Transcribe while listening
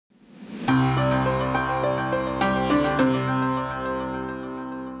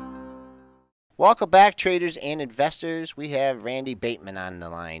Welcome back, traders and investors. We have Randy Bateman on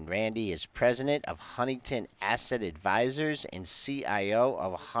the line. Randy is president of Huntington Asset Advisors and CIO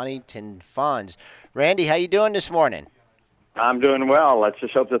of Huntington Funds. Randy, how you doing this morning? I'm doing well. Let's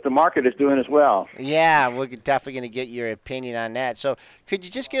just hope that the market is doing as well. Yeah, we're definitely going to get your opinion on that. So could you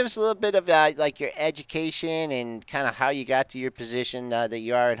just give us a little bit of like your education and kind of how you got to your position that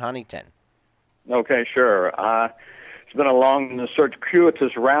you are at Huntington? Okay, sure. It's been a long and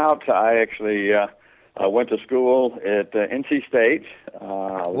circuitous route. I actually went to school at NC State.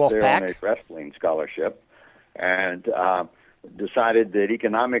 I was there on a wrestling scholarship, and decided that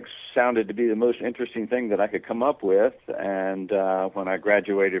economics sounded to be the most interesting thing that I could come up with. And when I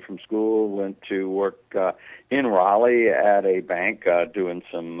graduated from school, went to work in Raleigh at a bank doing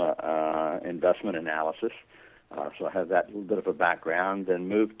some investment analysis. So I have that little bit of a background. Then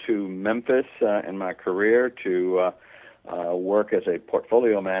moved to Memphis in my career to work as a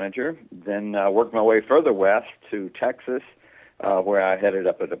portfolio manager. Then worked my way further west to Texas, where I headed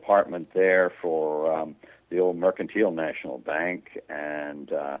up a department there for the old Mercantile National Bank,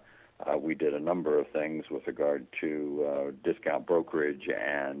 and we did a number of things with regard to discount brokerage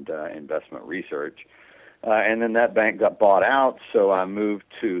and investment research. And then that bank got bought out, so I moved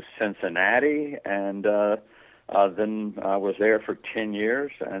to Cincinnati, and then I was there for 10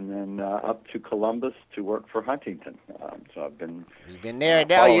 years, and then up to Columbus to work for Huntington. So I've been You've been there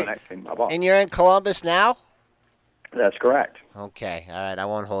now, and you're in Columbus now? That's correct. Okay, all right. I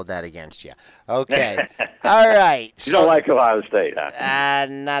won't hold that against you. Okay, all right. You don't like Ohio State, huh?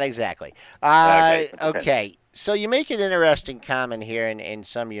 Not exactly. Okay. So you make an interesting comment here in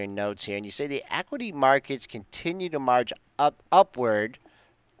some of your notes here, and you say the equity markets continue to march upward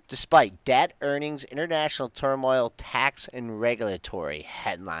despite debt, earnings, international turmoil, tax, and regulatory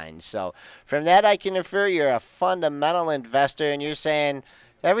headlines. So from that, I can infer you're a fundamental investor, and you're saying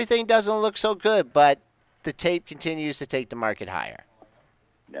everything doesn't look so good, but the tape continues to take the market higher.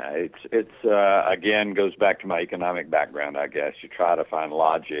 Yeah, it's again goes back to my economic background, I guess. You try to find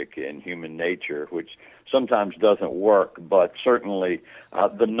logic in human nature, which sometimes doesn't work, but certainly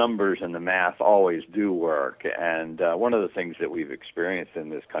the numbers and the math always do work. And one of the things that we've experienced in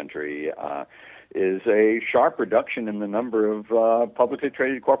this country is a sharp reduction in the number of publicly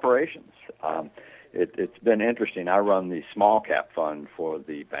traded corporations. It's been interesting. I run the small cap fund for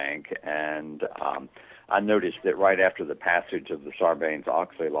the bank, and I noticed that right after the passage of the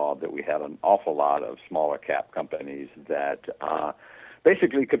Sarbanes-Oxley law that we had an awful lot of smaller cap companies that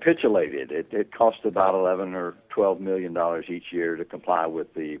basically capitulated. It cost about $11 or $12 million each year to comply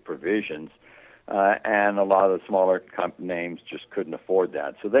with the provisions, and a lot of the smaller names just couldn't afford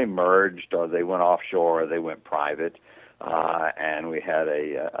that. So they merged, or they went offshore, or they went private, and we had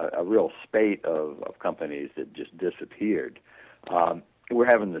a real spate of companies that just disappeared. We're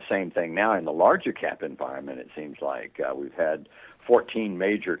having the same thing now in the larger cap environment. It seems like we've had 14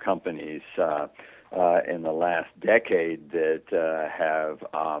 major companies in the last decade that have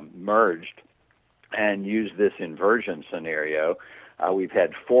merged and used this inversion scenario. We've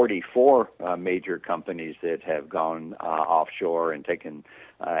had 44 major companies that have gone offshore and taken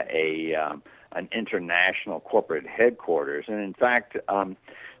an international corporate headquarters. And in fact,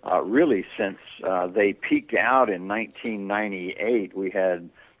 really since they peaked out in 1998, we had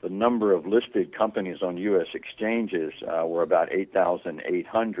the number of listed companies on U.S. exchanges were about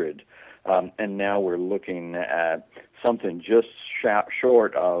 8,800. And now we're looking at something just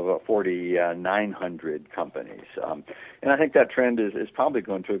short of 4,900 companies. And I think that trend is probably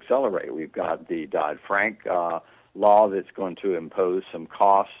going to accelerate. We've got the Dodd-Frank law that's going to impose some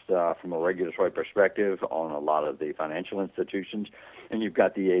costs from a regulatory perspective on a lot of the financial institutions. And you've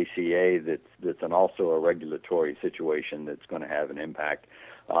got the ACA that's also a regulatory situation that's going to have an impact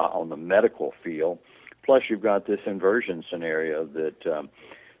on the medical field. Plus, you've got this inversion scenario that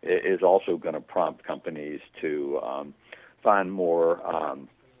is also going to prompt companies to find more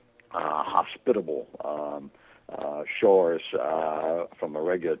hospitable shores from a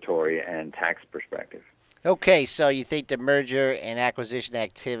regulatory and tax perspective. Okay, so you think the merger and acquisition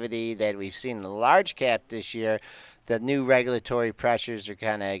activity that we've seen in the large cap this year, the new regulatory pressures are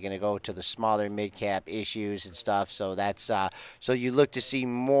kind of going to go to the smaller mid cap issues and stuff. So that's so you look to see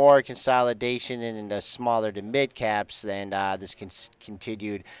more consolidation in the smaller to mid caps than this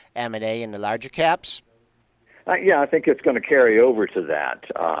continued M&A in the larger caps. Yeah, I think it's going to carry over to that,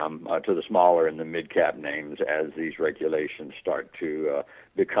 to the smaller and the mid-cap names as these regulations start to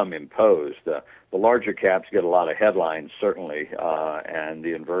become imposed. The larger caps get a lot of headlines, certainly, and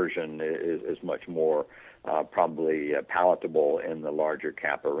the inversion is much more probably palatable in the larger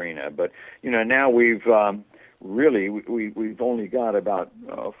cap arena. But, you know, now we've really we've only got about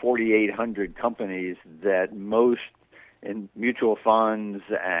 4,800 companies that most in mutual funds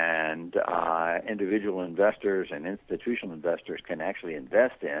and individual investors and institutional investors can actually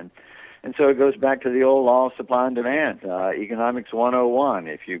invest in. And so it goes back to the old law of supply and demand, economics 101.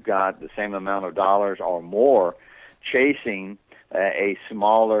 If you've got the same amount of dollars or more chasing a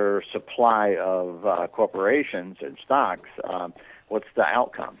smaller supply of corporations and stocks, what's the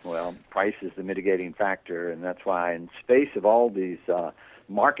outcome? Well, price is the mitigating factor, and that's why in space of all these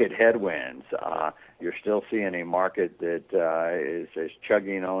market headwinds, you're still seeing a market that is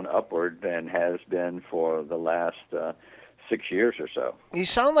chugging on upward and has been for the last 6 years or so. You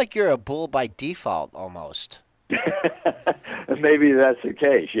sound like you're a bull by default almost. Maybe that's the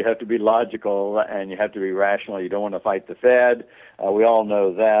case. You have to be logical and you have to be rational. You don't want to fight the Fed. We all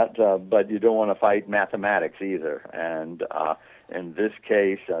know that, but you don't want to fight mathematics either. And in this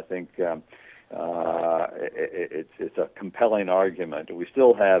case, I think it's a compelling argument. We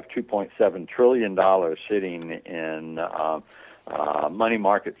still have $2.7 trillion sitting in money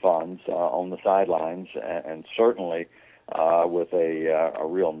market funds on the sidelines, and certainly with a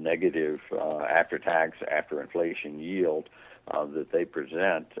real negative after-tax, after-inflation yield that they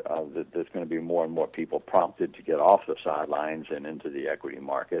present, that there's going to be more and more people prompted to get off the sidelines and into the equity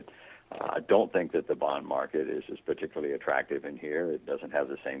market. I don't think that the bond market is particularly attractive in here. It doesn't have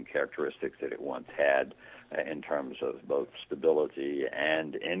the same characteristics that it once had in terms of both stability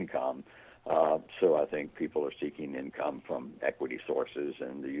and income. So I think people are seeking income from equity sources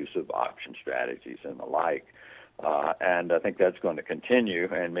and the use of option strategies and the like. And I think that's going to continue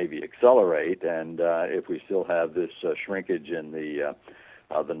and maybe accelerate. And if we still have this shrinkage in the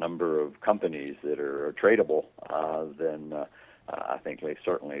number of companies that are tradable, then I think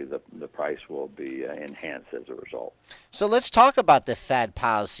certainly the price will be enhanced as a result. So let's talk about the Fed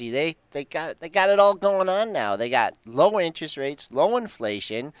policy. They got it all going on now. They got low interest rates, low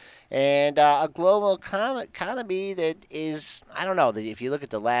inflation, and a global economy that is, I don't know, if you look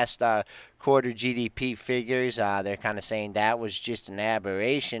at the last quarter GDP figures, they're kind of saying that was just an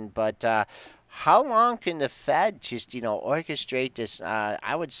aberration. But how long can the Fed just, orchestrate this,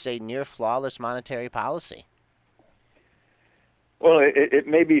 I would say, near flawless monetary policy? Well, it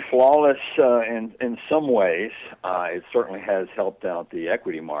may be flawless in some ways. It certainly has helped out the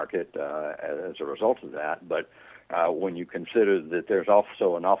equity market as a result of that. But when you consider that there's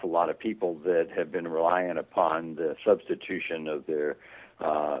also an awful lot of people that have been relying upon the substitution of their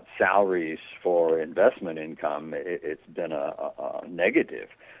salaries for investment income, it's been a negative.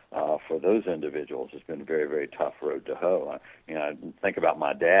 For those individuals, it's been a very, very tough road to hoe. I think about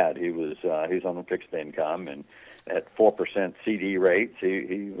my dad. He's on a fixed income, and at 4% CD rates,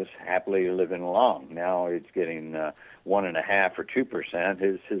 he was happily living along. Now it's getting 1.5% or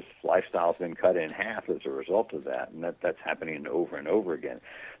 2%. His lifestyle's been cut in half as a result of that, and that's happening over and over again.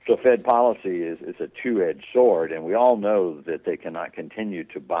 So Fed policy is a two-edged sword, and we all know that they cannot continue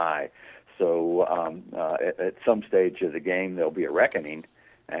to buy. So at some stage of the game, there'll be a reckoning,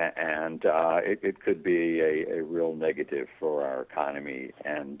 and it could be a real negative for our economy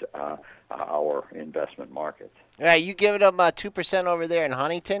and our investment markets. Yeah, you giving them 2% over there in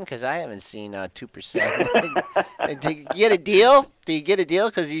Huntington? Because I haven't seen 2%. Do you get a deal? Do you get a deal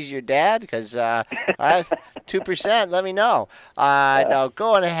because he's your dad? Because 2%, let me know. No,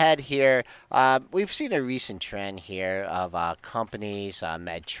 going ahead here, we've seen a recent trend here of companies,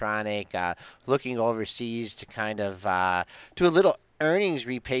 Medtronic, looking overseas to kind of do a little earnings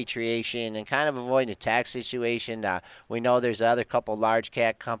repatriation and kind of avoiding a tax situation. We know there's other couple large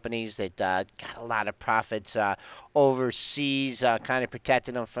cap companies that got a lot of profits overseas, kind of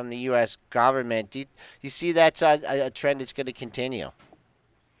protecting them from the U.S. government. Do you see that's a trend that's going to continue?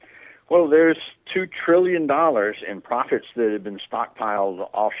 Well, there's $2 trillion in profits that have been stockpiled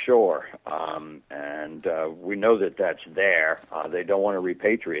offshore, and we know that that's there. They don't want to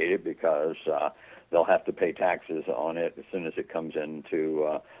repatriate it because they'll have to pay taxes on it as soon as it comes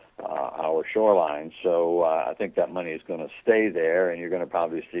into our shoreline. So I think that money is going to stay there, and you're going to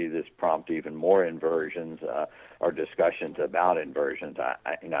probably see this prompt even more inversions or discussions about inversions.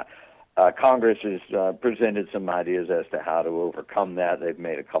 Congress has presented some ideas as to how to overcome that. They've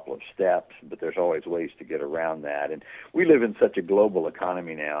made a couple of steps, but there's always ways to get around that. And we live in such a global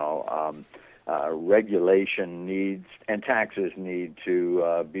economy now. Regulation needs and taxes need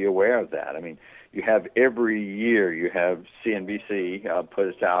to be aware of that. I mean, you have every year you have CNBC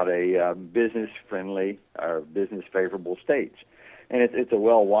puts out a business-friendly or business-favorable states, and it's a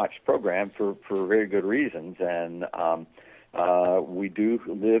well-watched program for very good reasons. And we do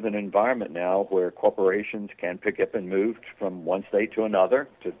live in an environment now where corporations can pick up and move from one state to another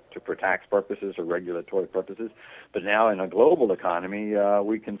for tax purposes or regulatory purposes. But now in a global economy,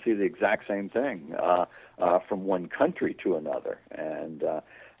 we can see the exact same thing from one country to another. And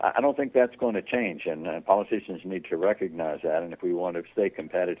I don't think that's going to change, and politicians need to recognize that. And if we want to stay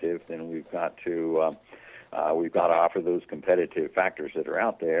competitive, then we've got to offer those competitive factors that are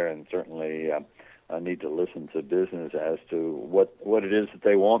out there, and certainly need to listen to business as to what it is that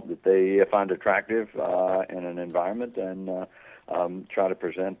they want, that they find attractive in an environment, and try to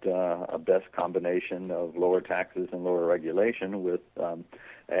present a best combination of lower taxes and lower regulation with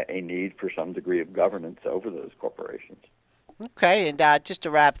a need for some degree of governance over those corporations. Okay, and just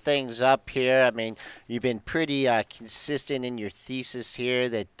to wrap things up here, I mean, you've been pretty consistent in your thesis here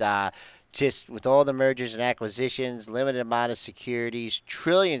that just with all the mergers and acquisitions, limited amount of securities,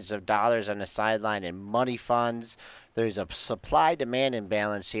 trillions of dollars on the sideline in money funds, there's a supply-demand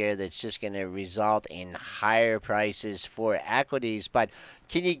imbalance here that's just going to result in higher prices for equities. But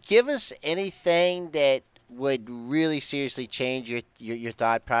can you give us anything that would really seriously change your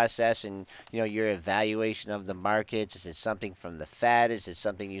thought process and your evaluation of the markets? Is it something from the Fed? Is it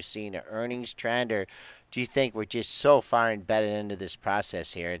something you see in the earnings trend, or do you think we're just so far embedded into this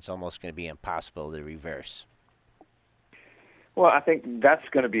process here it's almost going to be impossible to reverse? Well, I think that's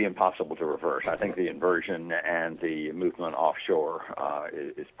going to be impossible to reverse. I think the inversion and the movement offshore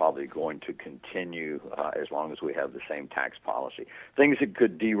is probably going to continue as long as we have the same tax policy. Things that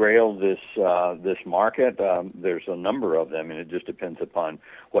could derail this market, there's a number of them, and it just depends upon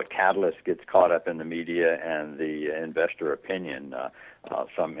what catalyst gets caught up in the media and the investor opinion.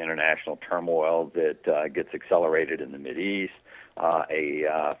 Some international turmoil that gets accelerated in the Mideast,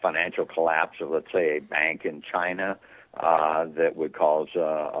 a financial collapse of, let's say, a bank in China, that would cause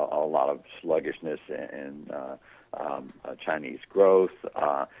a lot of sluggishness in Chinese growth,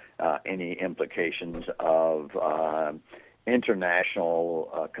 any implications of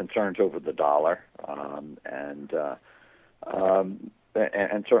international concerns over the dollar, and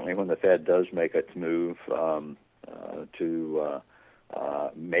certainly when the Fed does make its move to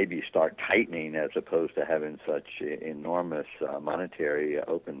maybe start tightening as opposed to having such enormous monetary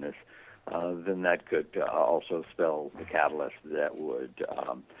openness, then that could also spell the catalyst that would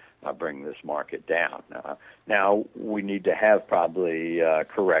bring this market down. Now, we need to have probably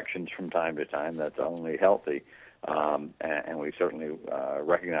corrections from time to time. That's only healthy, and we certainly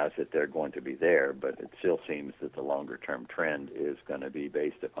recognize that they're going to be there, but it still seems that the longer-term trend is going to be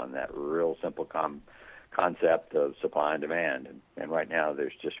based upon that real simple concept of supply and demand. And right now,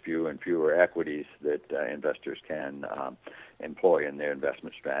 there's just fewer and fewer equities that investors can employ in their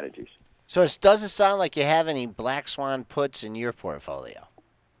investment strategies. So it doesn't sound like you have any black swan puts in your portfolio.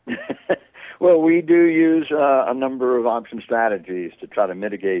 Well, we do use a number of option strategies to try to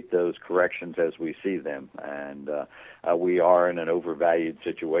mitigate those corrections as we see them. And we are in an overvalued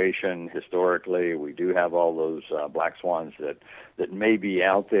situation historically. We do have all those black swans that may be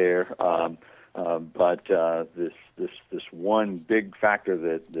out there. But this one big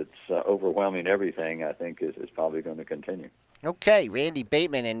factor that's overwhelming everything, I think, is probably going to continue. Okay, Randy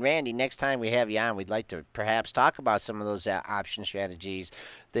Bateman. And Randy, next time we have you on, we'd like to perhaps talk about some of those option strategies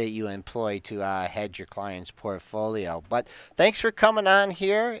that you employ to hedge your client's portfolio. But thanks for coming on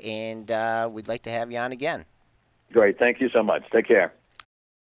here, and we'd like to have you on again. Great. Thank you so much. Take care.